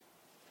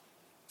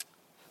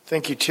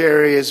Thank you,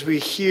 Terry. As we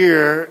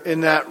hear in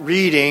that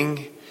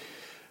reading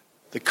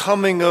the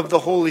coming of the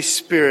Holy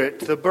Spirit,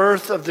 the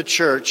birth of the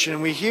church,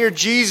 and we hear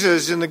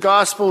Jesus in the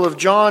Gospel of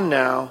John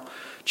now,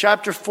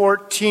 chapter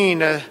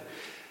 14,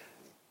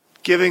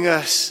 giving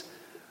us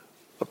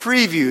a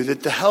preview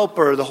that the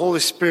Helper, the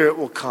Holy Spirit,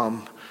 will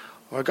come.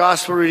 Our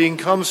Gospel reading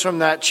comes from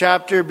that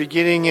chapter,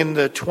 beginning in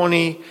the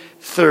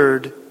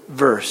 23rd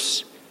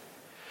verse.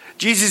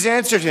 Jesus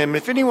answered him,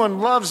 "If anyone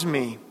loves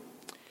me,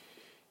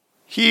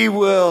 he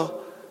will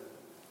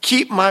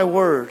keep my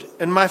word,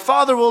 and my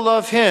Father will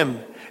love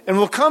him, and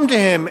will come to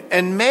him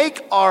and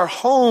make our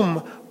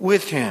home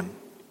with him.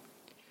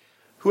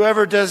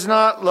 Whoever does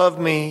not love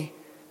me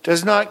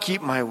does not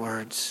keep my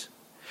words.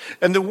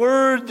 And the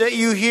word that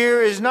you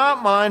hear is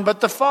not mine,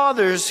 but the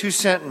Father's who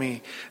sent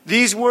me.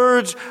 These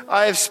words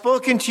I have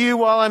spoken to you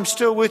while I'm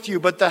still with you,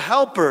 but the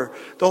Helper,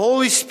 the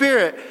Holy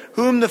Spirit,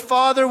 whom the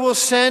Father will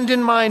send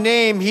in my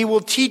name, he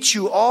will teach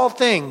you all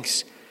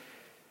things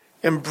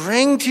and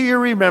bring to your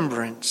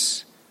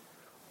remembrance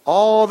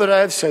all that I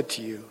have said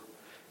to you.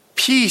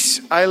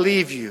 Peace I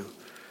leave you,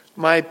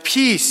 my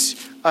peace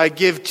I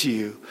give to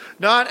you.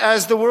 Not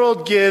as the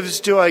world gives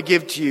do I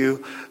give to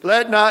you.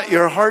 Let not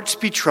your hearts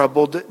be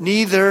troubled,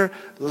 neither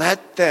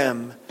let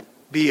them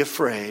be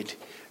afraid."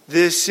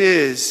 This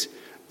is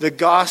the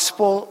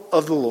gospel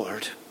of the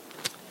Lord.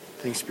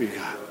 Thanks be to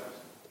God.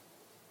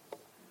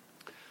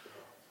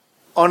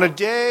 On a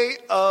day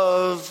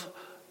of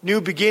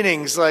new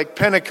beginnings like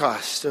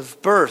Pentecost,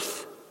 of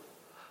birth,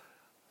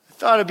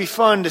 I thought it'd be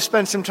fun to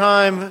spend some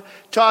time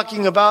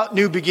talking about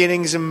new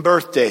beginnings and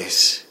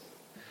birthdays.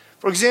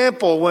 For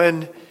example,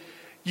 when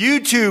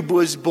YouTube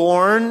was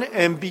born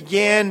and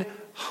began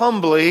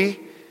humbly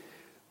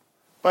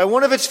by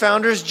one of its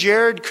founders,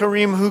 Jared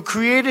Karim, who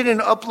created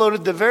and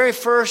uploaded the very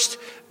first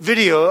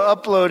video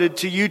uploaded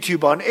to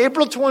YouTube on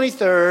April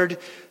 23rd,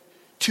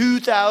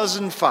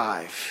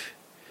 2005.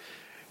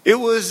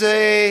 It was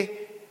a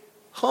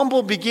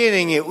humble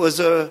beginning. It was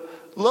a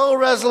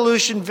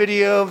low-resolution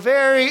video,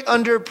 very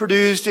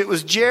underproduced. It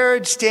was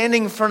Jared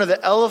standing in front of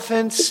the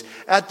elephants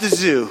at the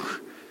zoo.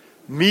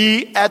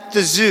 "Me at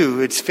the Zoo,"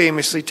 it's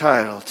famously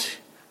titled.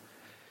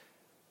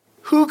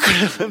 Who could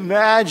have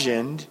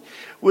imagined,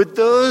 with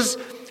those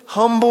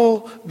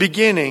humble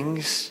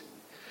beginnings,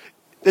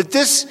 that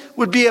this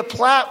would be a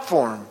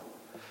platform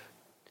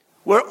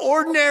where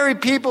ordinary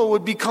people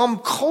would become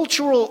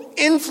cultural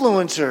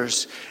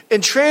influencers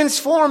and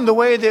transform the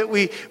way that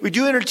we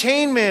do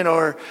entertainment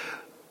or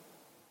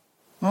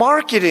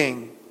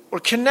marketing or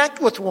connect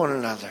with one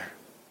another?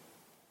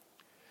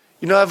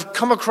 You know, I've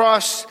come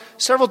across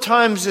several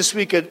times this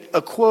week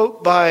a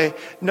quote by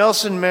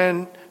Nelson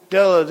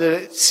Mandela that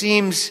it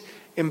seems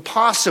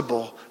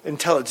impossible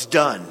until it's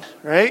done,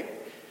 right?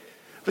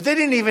 But they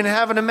didn't even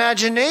have an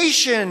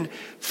imagination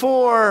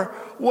for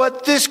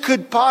what this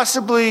could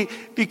possibly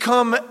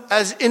become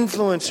as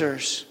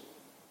influencers.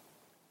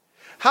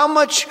 How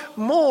much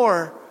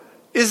more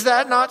is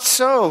that not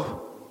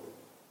so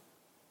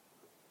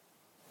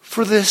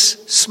for this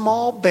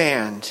small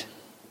band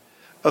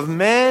of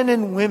men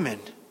and women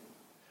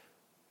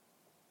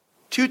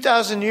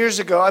 2,000 years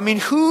ago? I mean,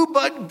 who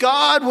but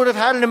God would have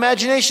had an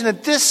imagination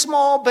that this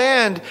small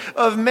band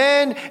of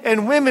men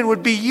and women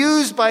would be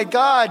used by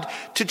God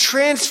to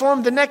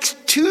transform the next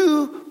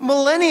 2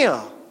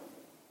 millennia?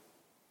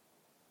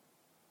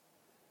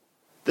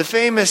 The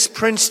famous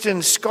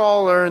Princeton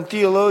scholar and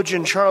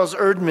theologian Charles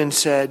Erdman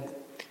said,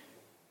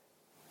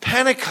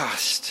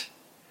 "Pentecost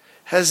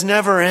has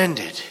never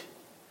ended.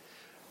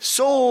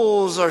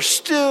 Souls are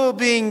still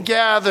being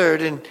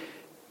gathered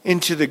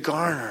into the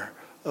garner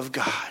of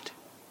God."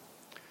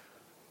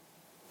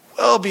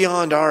 Well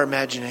beyond our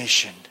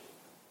imagination,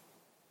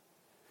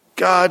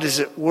 God is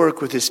at work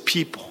with his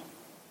people,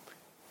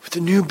 with a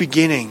new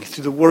beginning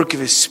through the work of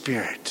his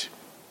Spirit.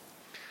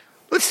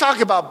 Let's talk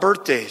about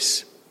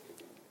birthdays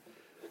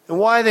and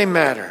why they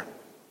matter.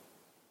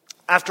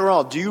 After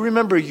all, do you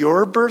remember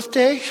your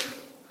birthday?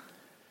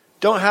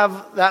 Don't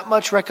have that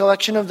much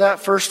recollection of that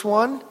first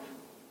one?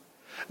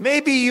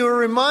 Maybe you were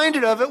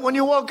reminded of it when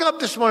you woke up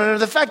this morning, or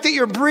the fact that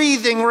you're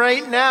breathing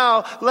right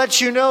now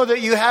lets you know that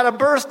you had a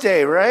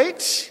birthday,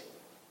 right?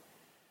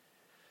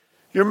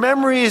 Your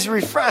memory is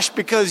refreshed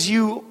because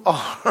you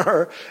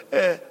are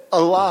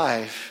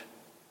alive.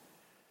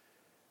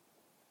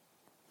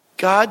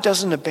 God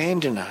doesn't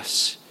abandon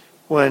us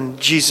when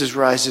Jesus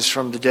rises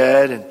from the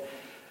dead and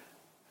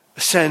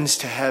ascends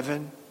to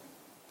heaven.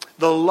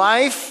 The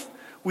life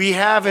we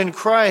have in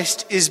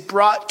Christ is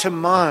brought to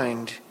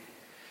mind.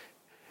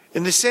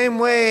 In the same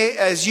way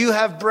as you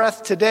have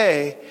breath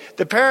today,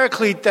 the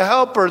Paraclete, the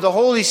Helper, the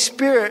Holy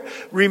Spirit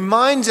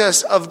reminds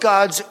us of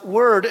God's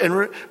Word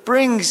and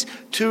brings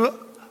to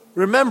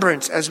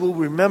remembrance, as we'll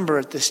remember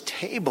at this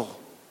table,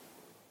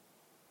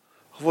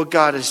 of what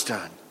God has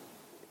done.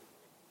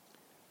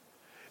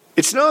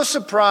 It's no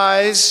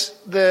surprise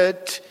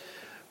that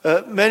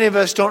many of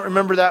us don't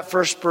remember that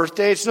first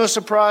birthday. It's no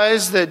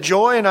surprise that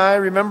Joy and I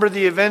remember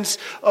the events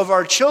of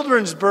our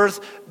children's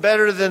birth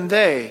better than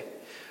they.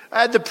 I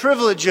had the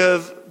privilege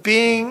of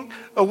being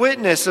a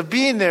witness, of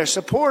being there,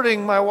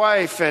 supporting my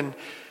wife, and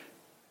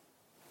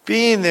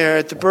being there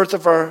at the birth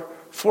of our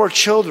 4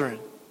 children.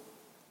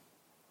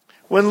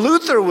 When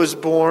Luther was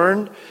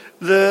born,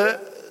 the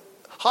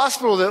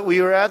hospital that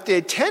we were at, the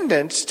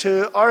attendants,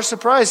 to our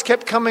surprise,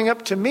 kept coming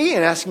up to me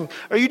and asking,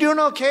 "Are you doing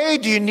okay?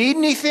 Do you need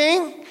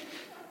anything?"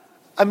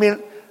 I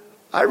mean,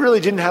 I really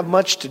didn't have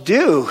much to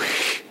do.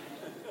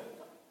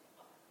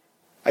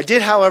 I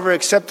did, however,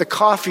 accept the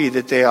coffee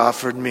that they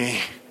offered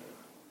me.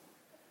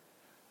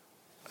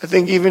 I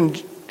think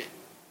even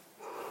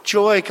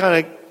Joy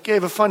kind of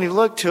gave a funny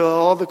look to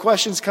all the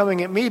questions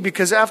coming at me,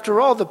 because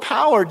after all, the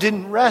power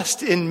didn't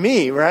rest in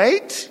me,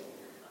 right?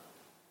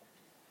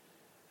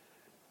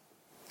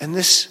 And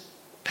this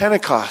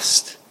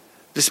Pentecost,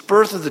 this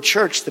birth of the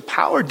church, the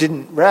power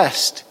didn't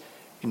rest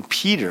in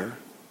Peter.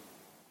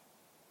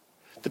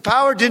 The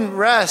power didn't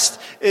rest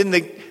in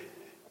the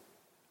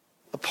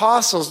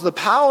apostles. The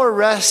power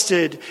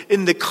rested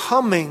in the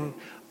coming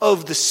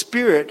of the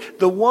Spirit,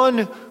 the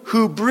one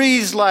who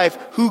breathes life,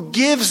 who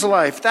gives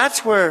life.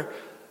 That's where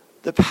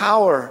the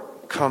power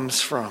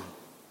comes from.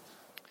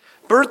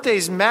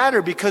 Birthdays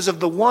matter because of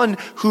the one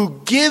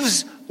who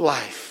gives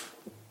life.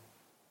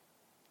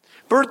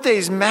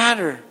 Birthdays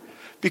matter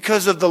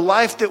because of the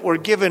life that we're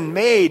given,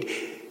 made,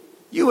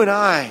 you and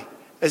I,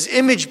 as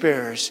image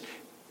bearers,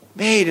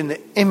 made in the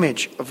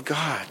image of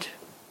God.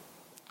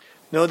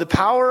 No, the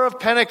power of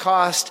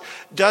Pentecost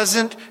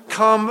doesn't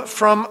come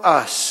from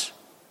us.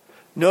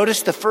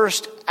 Notice the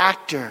first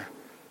actor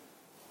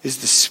is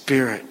the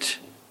Spirit.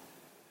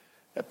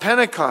 At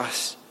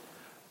Pentecost,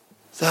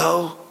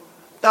 though,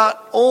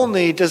 not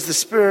only does the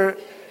Spirit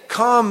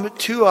come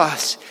to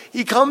us,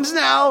 He comes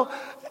now,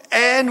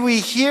 and we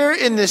hear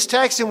in this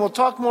text, and we'll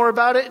talk more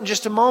about it in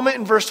just a moment,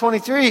 in verse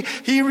 23,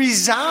 He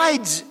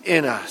resides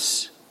in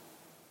us.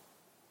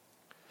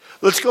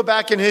 Let's go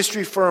back in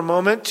history for a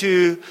moment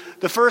to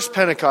the first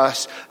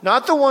Pentecost.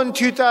 Not the one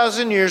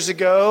 2,000 years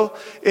ago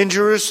in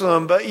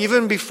Jerusalem, but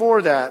even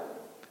before that.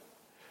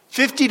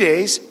 50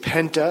 days,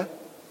 Pentecost,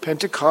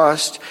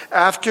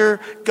 after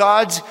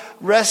God's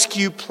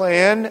rescue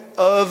plan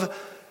of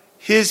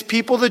His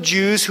people, the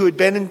Jews, who had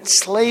been in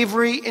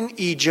slavery in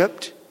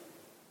Egypt.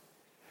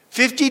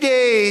 50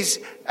 days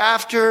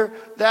after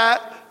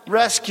that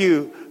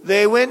rescue,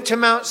 they went to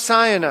Mount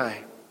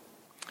Sinai.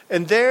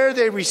 And there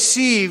they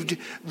received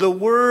the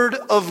Word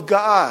of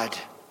God.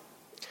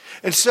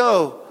 And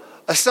so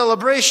a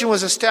celebration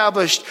was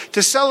established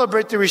to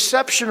celebrate the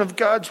reception of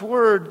God's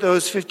Word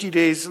those 50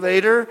 days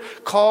later,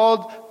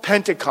 called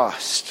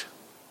Pentecost.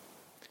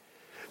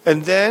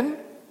 And then,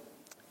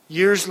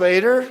 years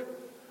later,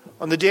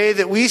 on the day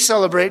that we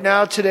celebrate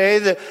now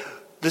today,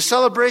 the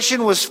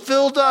celebration was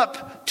filled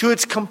up to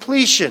its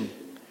completion.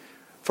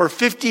 For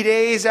 50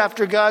 days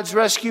after God's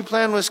rescue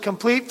plan was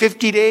complete,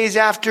 50 days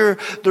after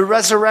the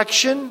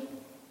resurrection,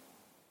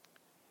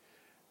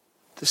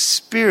 the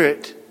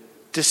Spirit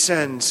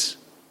descends.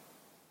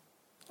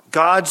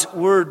 God's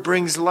Word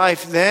brings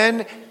life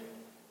then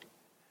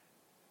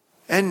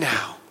and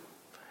now.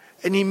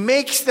 And He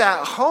makes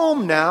that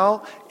home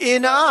now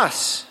in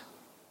us.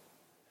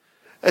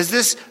 As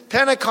this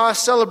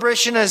Pentecost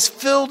celebration is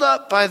filled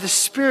up by the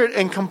Spirit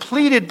and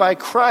completed by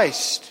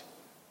Christ.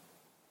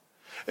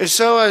 And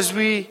so as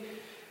we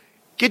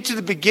get to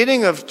the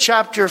beginning of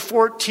chapter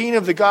 14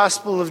 of the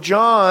Gospel of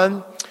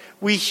John,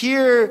 we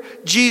hear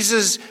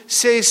Jesus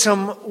say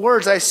some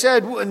words. I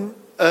said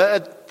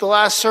at the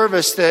last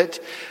service that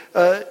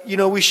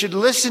we should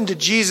listen to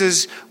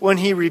Jesus when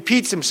He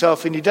repeats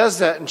Himself, and He does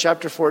that in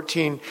chapter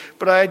 14.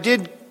 But I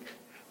did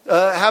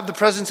have the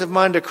presence of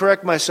mind to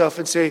correct myself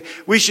and say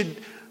we should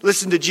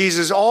listen to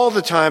Jesus all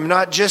the time,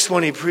 not just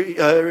when He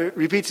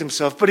repeats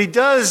Himself. But He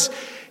does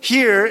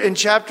here in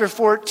chapter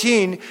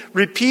 14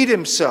 repeat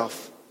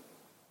Himself.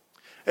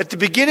 At the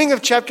beginning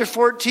of chapter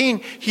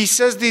 14, He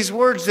says these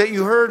words that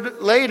you heard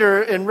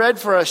later and read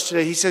for us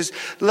today. He says,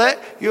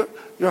 "Let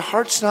your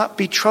hearts not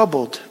be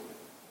troubled.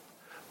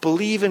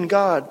 Believe in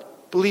God.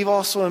 Believe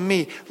also in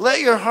me.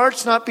 Let your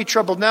hearts not be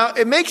troubled." Now,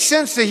 it makes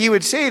sense that He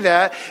would say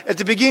that at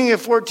the beginning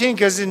of 14,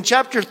 because in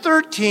chapter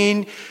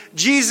 13,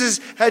 Jesus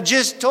had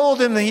just told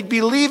them that He'd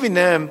be leaving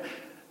them,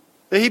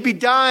 that He'd be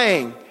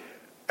dying.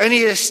 And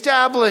He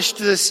established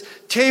this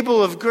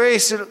table of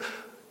grace that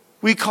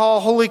we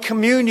call Holy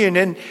Communion.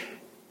 And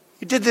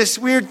He did this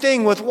weird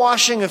thing with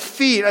washing of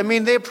feet. I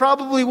mean, they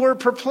probably were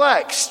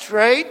perplexed,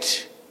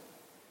 right?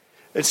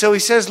 And so He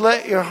says,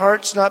 let your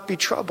hearts not be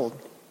troubled.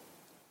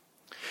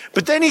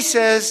 But then He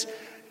says,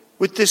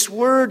 with this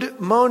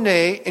word mone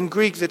in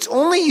Greek that's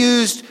only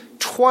used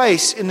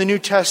twice in the New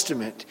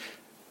Testament,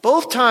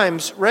 both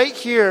times right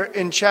here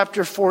in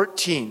chapter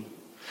 14.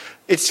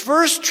 It's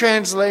first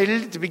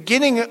translated at the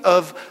beginning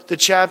of the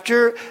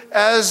chapter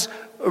as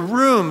a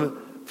room.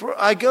 For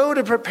I go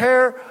to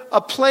prepare a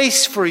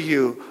place for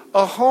you,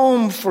 a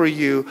home for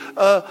you.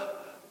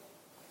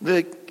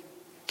 The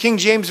King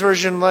James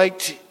Version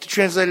liked to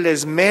translate it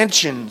as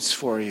mansions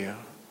for you.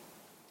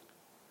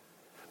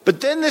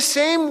 But then the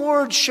same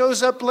word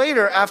shows up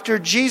later after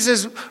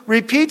Jesus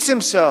repeats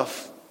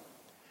Himself.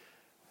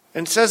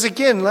 And says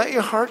again, let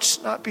your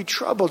hearts not be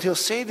troubled. He'll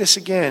say this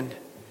again.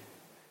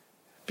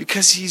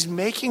 Because he's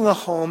making a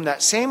home.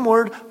 That same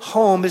word,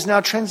 home, is now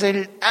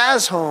translated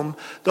as home.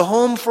 The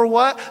home for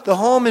what? The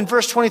home in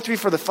verse 23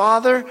 for the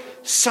Father,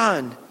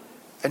 Son,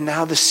 and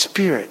now the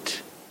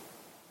Spirit.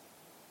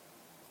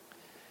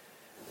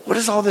 What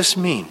does all this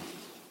mean?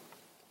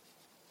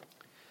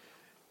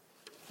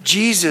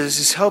 Jesus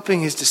is helping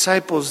his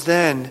disciples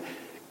then,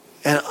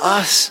 and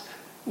us,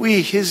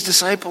 we, his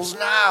disciples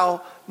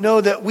now,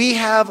 know that we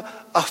have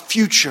a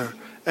future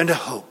and a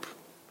hope.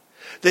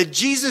 That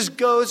Jesus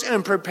goes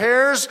and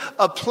prepares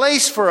a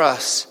place for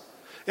us.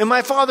 In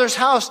my Father's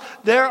house,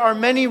 there are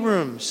many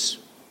rooms.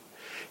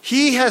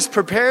 He has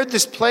prepared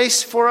this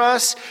place for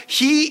us.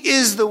 He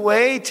is the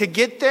way to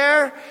get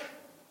there.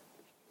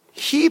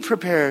 He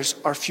prepares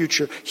our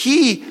future.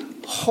 He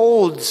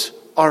holds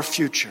our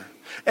future.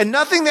 And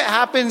nothing that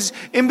happens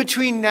in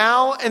between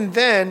now and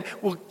then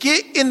will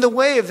get in the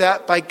way of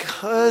that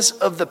because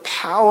of the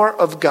power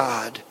of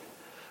God,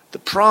 the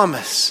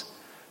promise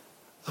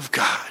of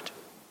God,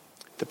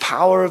 the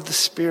power of the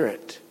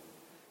Spirit.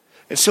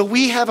 And so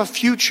we have a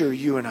future,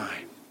 you and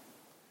I,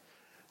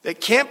 that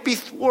can't be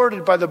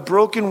thwarted by the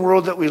broken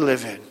world that we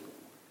live in.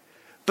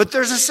 But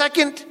there's a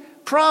second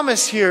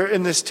promise here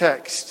in this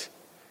text.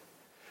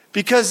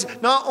 Because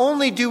not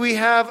only do we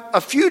have a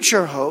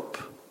future hope,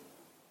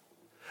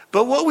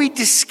 but what we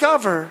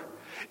discover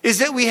is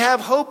that we have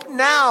hope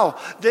now,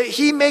 that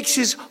he makes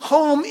his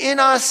home in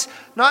us,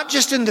 not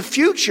just in the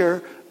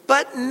future,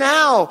 but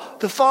now.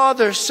 The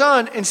Father,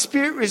 Son, and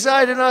Spirit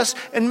reside in us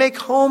and make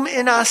home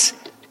in us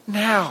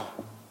now.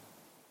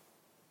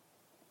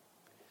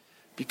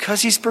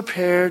 Because he's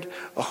prepared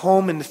a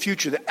home in the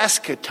future, the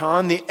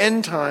eschaton, the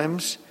end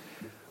times,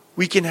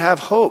 we can have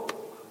hope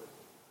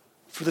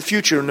for the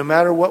future no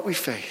matter what we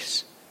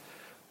face.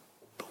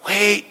 But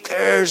wait,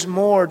 there's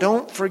more.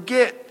 Don't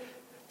forget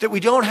that we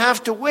don't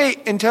have to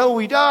wait until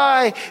we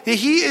die, that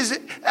he is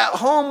at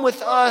home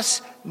with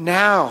us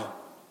now.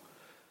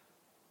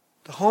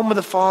 The home of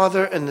the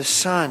Father and the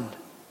Son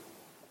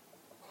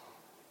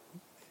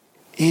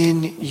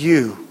in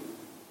you.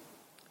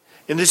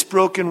 In this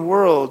broken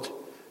world,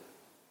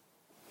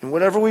 and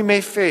whatever we may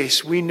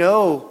face, we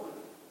know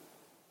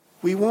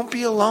we won't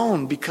be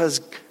alone because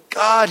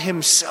God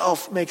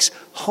himself makes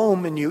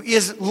home in you.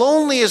 As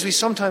lonely as we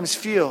sometimes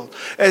feel,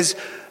 as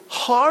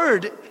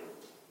hard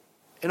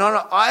and on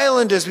an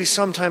island as we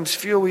sometimes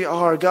feel we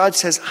are, God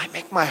says, I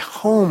make my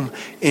home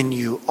in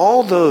you.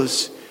 All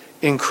those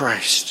in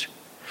Christ.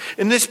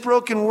 In this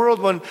broken world,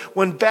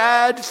 when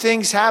bad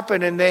things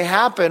happen, and they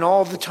happen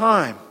all the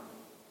time,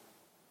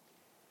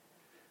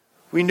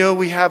 we know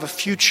we have a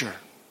future.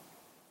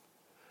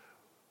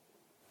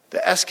 The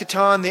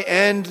eschaton, the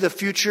end, the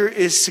future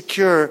is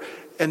secure.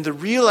 And the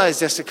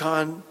realized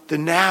eschaton, the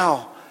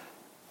now,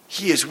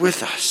 he is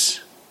with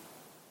us.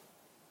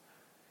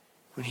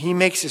 When he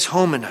makes his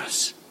home in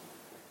us,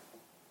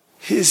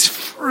 his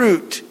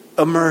fruit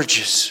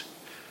emerges.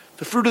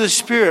 The fruit of the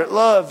Spirit,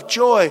 love,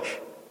 joy,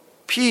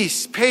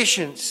 peace,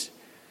 patience,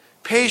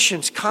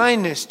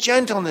 kindness,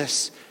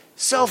 gentleness,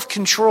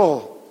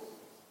 self-control.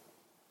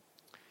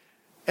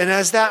 And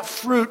as that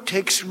fruit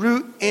takes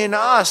root in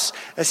us,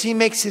 as he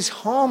makes his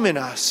home in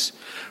us,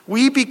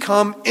 we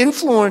become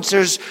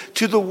influencers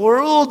to the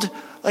world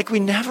like we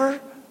never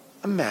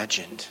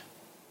imagined.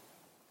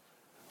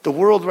 The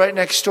world right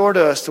next door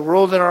to us, the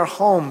world in our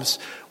homes,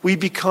 we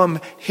become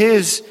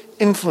his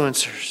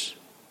influencers.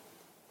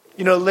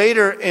 You know,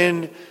 later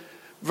in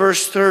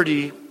verse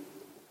 30,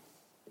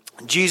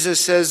 Jesus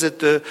says that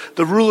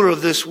the ruler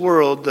of this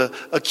world, the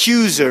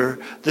accuser,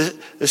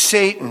 the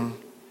Satan,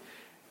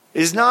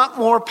 is not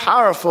more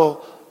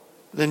powerful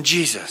than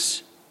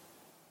Jesus.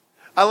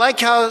 I like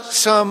how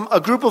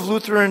a group of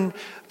Lutheran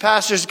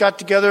pastors got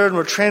together and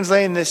were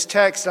translating this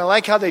text. And I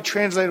like how they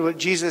translated what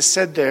Jesus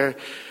said there.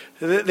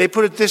 They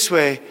put it this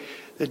way,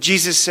 that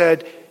Jesus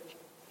said,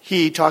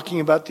 he, talking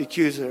about the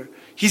accuser,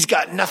 he's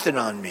got nothing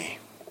on me.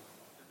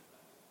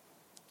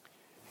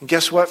 And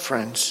guess what,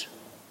 friends?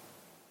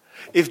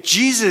 If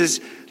Jesus,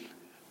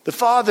 the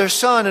Father,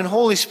 Son, and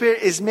Holy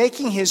Spirit is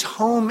making his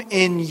home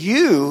in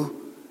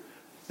you,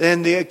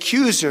 then the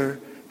accuser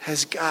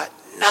has got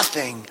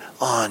nothing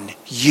on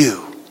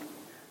you.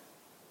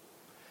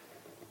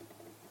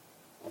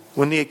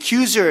 When the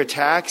accuser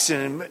attacks,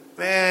 and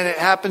man, it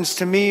happens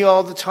to me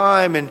all the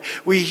time, and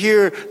we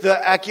hear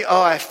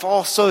I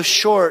fall so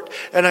short,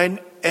 the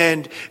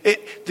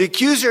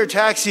accuser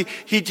attacks,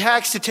 he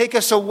attacks to take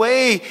us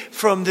away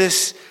from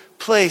this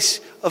place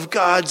of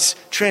God's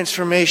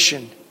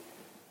transformation.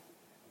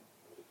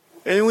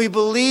 And we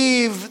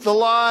believe the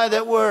lie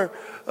that we're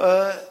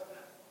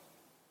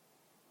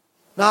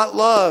not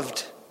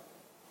loved,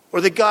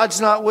 or that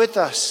God's not with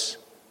us.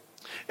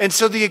 And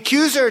so the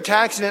accuser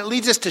attacks, and it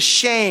leads us to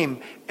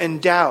shame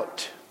and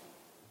doubt.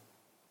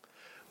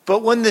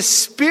 But when the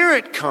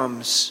Spirit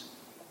comes,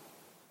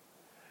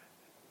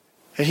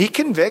 and he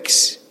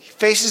convicts, he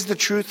faces the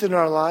truth in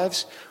our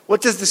lives,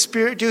 what does the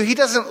Spirit do? He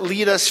doesn't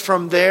lead us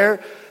from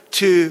there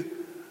to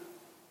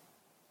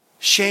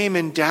shame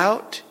and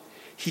doubt.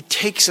 he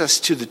takes us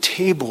to the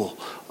table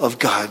of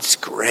God's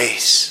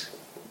grace.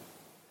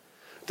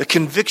 The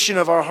conviction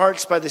of our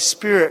hearts by the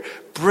Spirit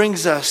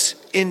brings us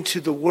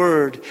into the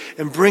Word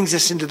and brings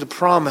us into the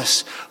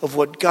promise of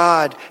what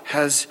God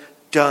has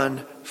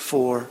done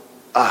for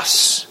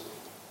us.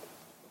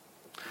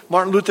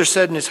 Martin Luther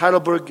said in his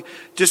Heidelberg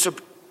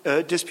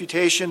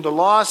Disputation, the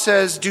law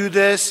says do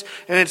this,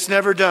 and it's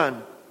never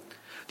done.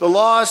 The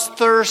law's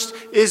thirst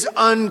is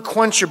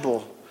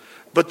unquenchable,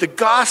 but the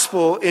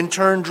gospel in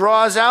turn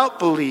draws out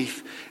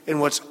belief in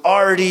what's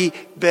already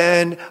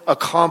been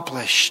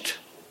accomplished.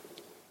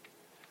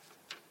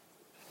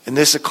 And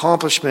this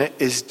accomplishment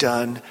is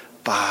done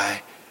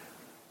by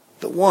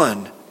the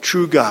one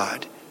true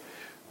God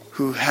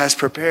who has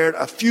prepared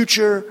a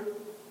future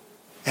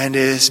and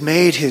has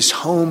made his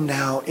home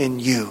now in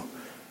you.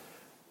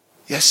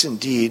 Yes,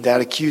 indeed,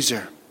 that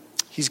accuser,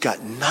 he's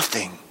got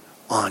nothing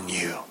on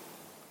you.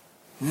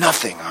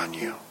 Nothing on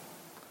you.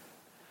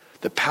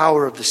 The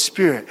power of the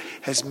Spirit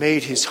has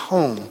made his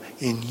home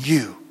in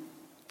you.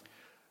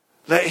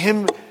 Let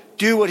him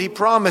do what he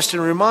promised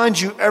and remind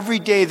you every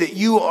day that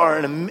you are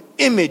an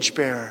image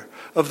bearer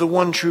of the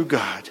one true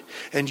God.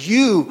 And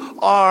you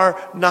are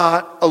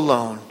not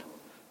alone.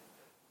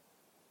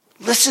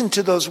 Listen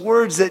to those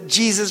words that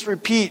Jesus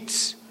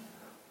repeats.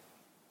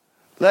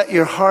 Let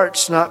your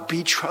hearts not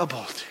be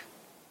troubled.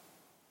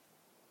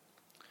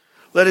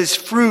 Let his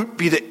fruit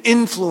be the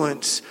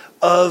influence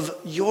of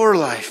your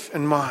life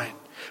and mine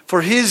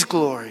for his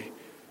glory.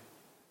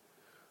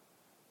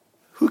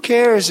 Who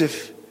cares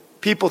if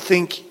people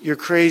think you're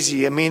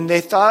crazy? I mean,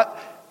 they thought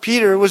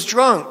Peter was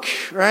drunk,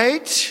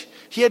 right?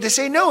 He had to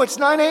say, no, it's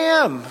 9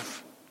 a.m.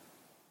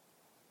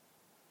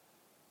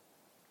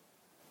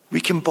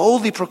 We can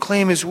boldly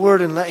proclaim his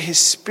word and let his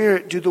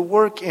Spirit do the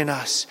work in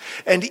us.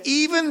 And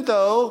even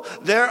though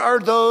there are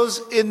those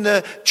in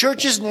the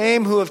church's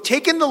name who have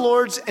taken the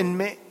Lord's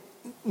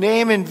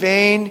name in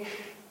vain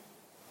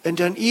and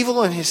done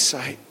evil in his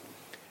sight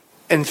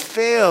and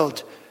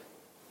failed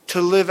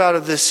to live out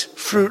of this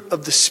fruit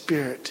of the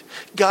Spirit,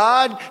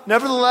 God,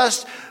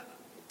 nevertheless,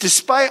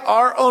 despite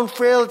our own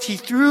frailty,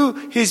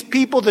 through his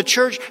people, the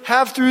church,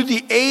 have through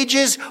the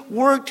ages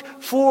worked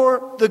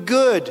for the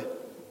good.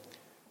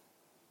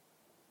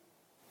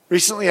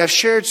 Recently, I've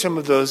shared some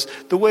of those,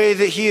 the way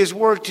that he has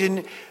worked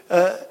in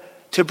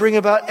to bring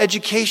about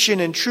education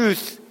and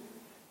truth.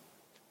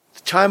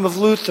 The time of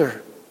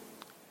Luther,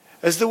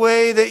 as the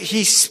way that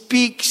he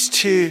speaks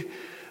to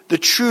the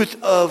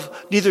truth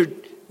of neither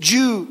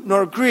Jew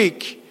nor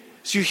Greek.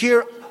 So you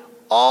hear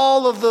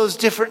all of those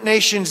different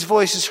nations'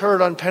 voices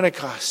heard on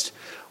Pentecost.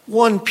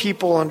 One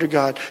people under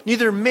God,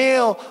 neither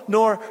male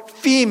nor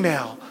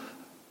female.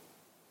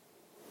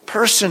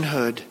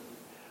 Personhood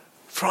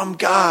from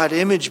God,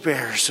 image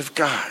bearers of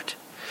God.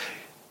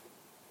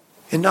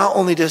 And not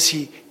only does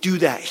he do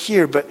that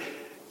here, but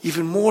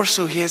even more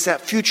so, he has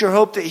that future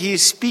hope that he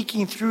is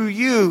speaking through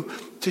you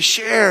to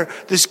share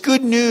this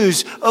good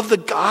news of the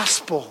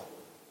gospel.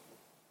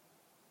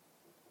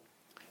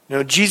 You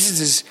know,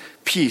 Jesus'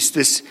 peace,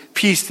 this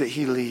peace that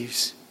he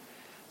leaves,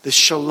 this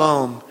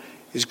shalom,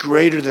 is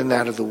greater than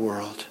that of the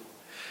world.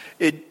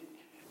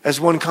 As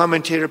one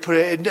commentator put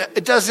it,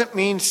 it doesn't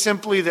mean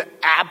simply the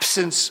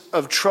absence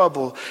of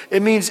trouble.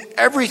 It means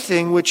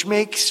everything which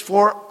makes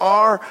for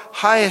our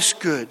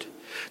highest good.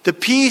 The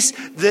peace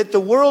that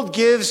the world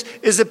gives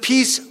is a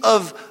peace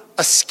of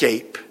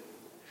escape.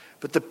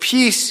 But the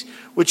peace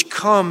which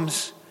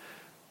comes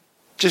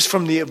just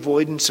from the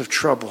avoidance of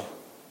trouble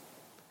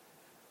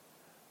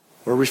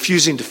or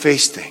refusing to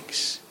face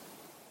things.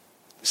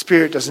 The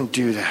Spirit doesn't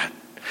do that.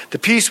 The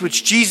peace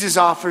which Jesus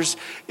offers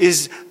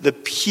is the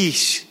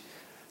peace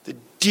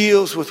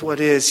deals with what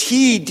is.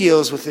 He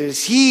deals with it.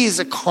 He's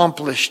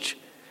accomplished.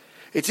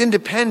 It's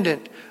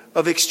independent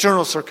of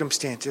external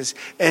circumstances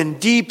and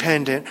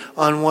dependent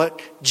on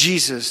what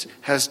Jesus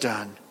has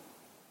done.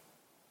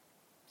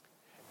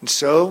 And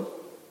so,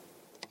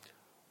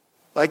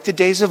 like the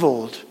days of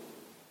old,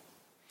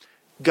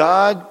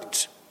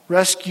 God's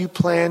rescue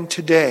plan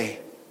today,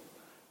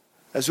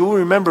 as we'll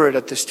remember it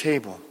at this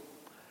table,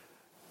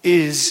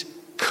 is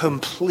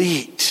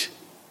complete.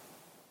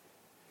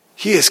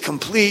 He has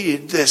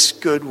completed this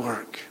good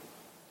work.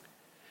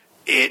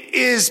 It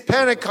is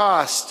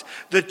Pentecost.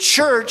 The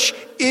church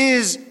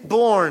is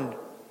born.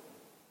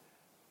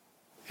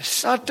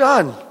 It's not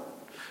done.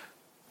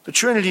 The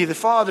Trinity, the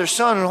Father,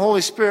 Son, and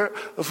Holy Spirit,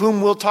 of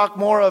whom we'll talk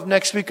more of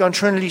next week on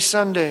Trinity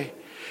Sunday,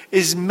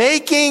 is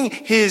making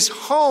his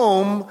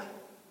home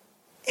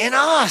in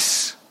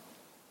us.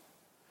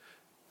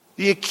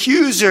 The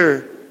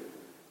accuser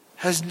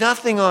has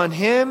nothing on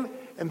him,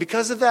 and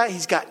because of that,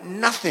 he's got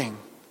nothing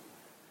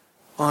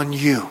on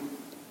you.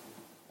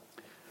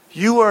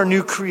 You are a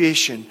new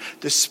creation.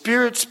 The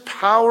Spirit's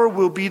power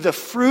will be the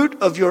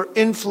fruit of your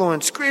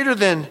influence, greater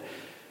than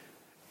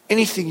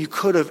anything you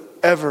could have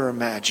ever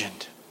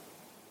imagined.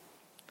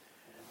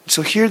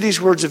 So hear these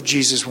words of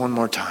Jesus one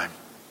more time.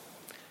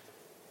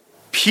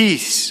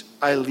 Peace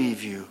I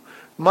leave you.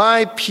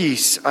 My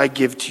peace I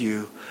give to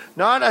you.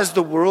 Not as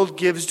the world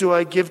gives do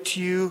I give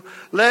to you.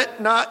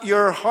 Let not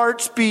your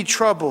hearts be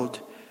troubled,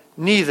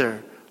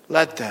 neither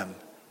let them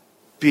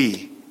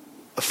be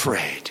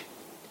afraid.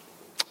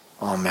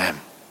 Amen.